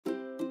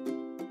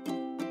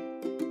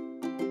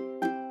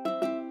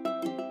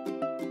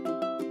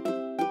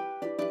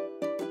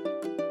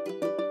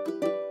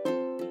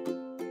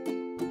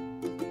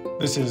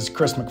This is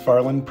Chris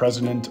McFarland,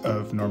 president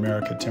of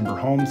Normerica Timber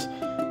Homes.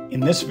 In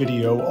this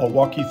video, I'll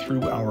walk you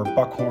through our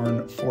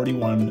Buckhorn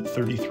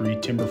 4133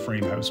 timber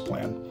frame house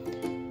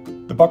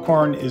plan. The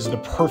Buckhorn is the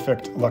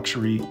perfect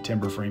luxury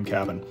timber frame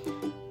cabin.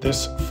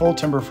 This full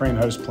timber frame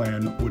house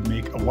plan would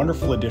make a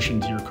wonderful addition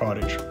to your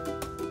cottage.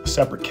 A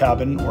separate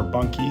cabin or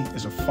bunkie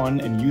is a fun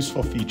and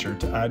useful feature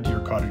to add to your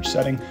cottage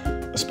setting,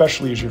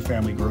 especially as your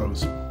family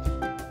grows.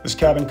 This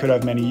cabin could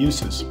have many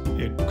uses.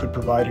 It could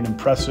provide an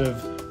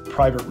impressive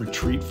private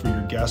retreat for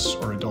your guests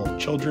or adult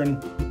children,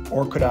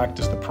 or could act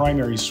as the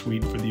primary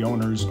suite for the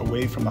owners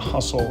away from the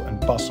hustle and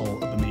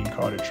bustle of the main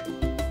cottage.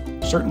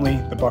 Certainly,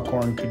 the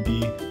Buckhorn could be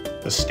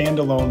the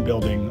standalone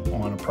building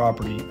on a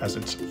property as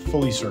it's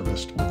fully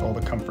serviced with all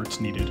the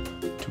comforts needed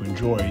to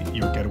enjoy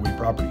your getaway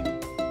property.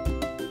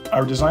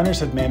 Our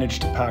designers have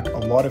managed to pack a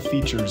lot of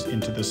features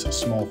into this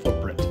small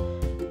footprint.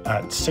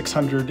 At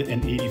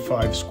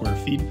 685 square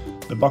feet,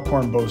 the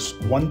Buckhorn boasts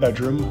one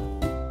bedroom,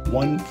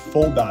 one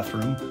full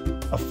bathroom,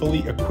 a fully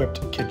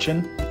equipped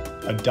kitchen,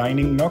 a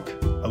dining nook,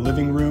 a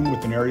living room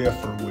with an area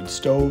for a wood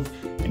stove,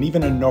 and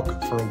even a nook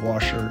for a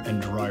washer and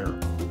dryer.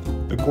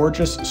 The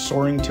gorgeous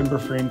soaring timber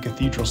frame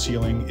cathedral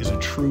ceiling is a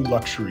true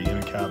luxury in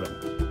a cabin.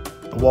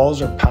 The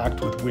walls are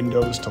packed with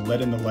windows to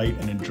let in the light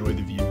and enjoy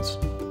the views.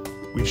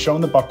 We've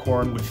shown the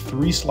Buckhorn with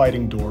 3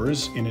 sliding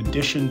doors in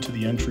addition to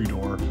the entry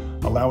door,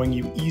 allowing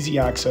you easy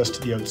access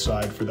to the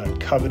outside for that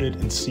coveted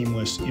and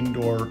seamless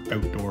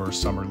indoor-outdoor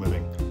summer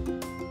living.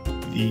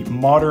 The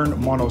modern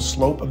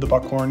mono-slope of the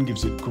Buckhorn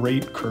gives it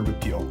great curb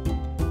appeal.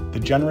 The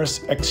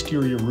generous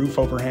exterior roof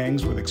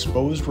overhangs with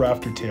exposed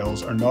rafter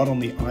tails are not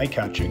only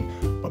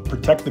eye-catching, but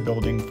protect the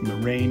building from the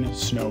rain,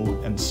 snow,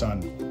 and sun.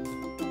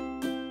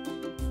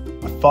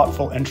 A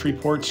thoughtful entry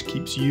porch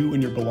keeps you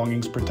and your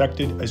belongings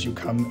protected as you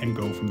come and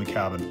go from the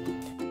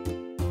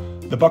cabin.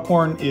 The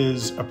Buckhorn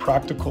is a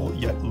practical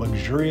yet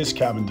luxurious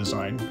cabin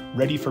design,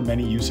 ready for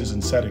many uses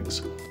and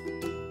settings.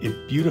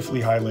 It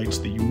beautifully highlights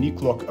the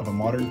unique look of a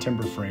modern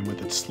timber frame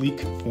with its sleek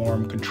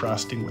form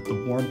contrasting with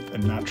the warmth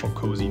and natural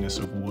coziness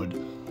of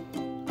wood.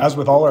 As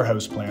with all our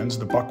house plans,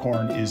 the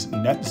Buckhorn is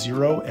net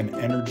zero and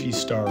Energy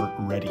Star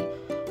ready.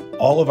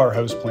 All of our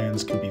house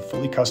plans can be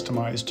fully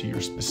customized to your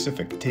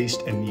specific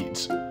taste and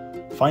needs.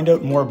 Find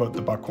out more about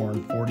the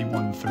Buckhorn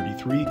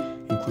 4133,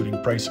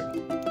 including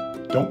pricing.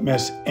 Don't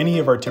miss any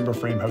of our timber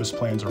frame house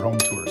plans or home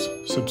tours.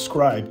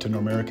 Subscribe to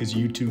Normerica's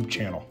YouTube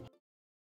channel.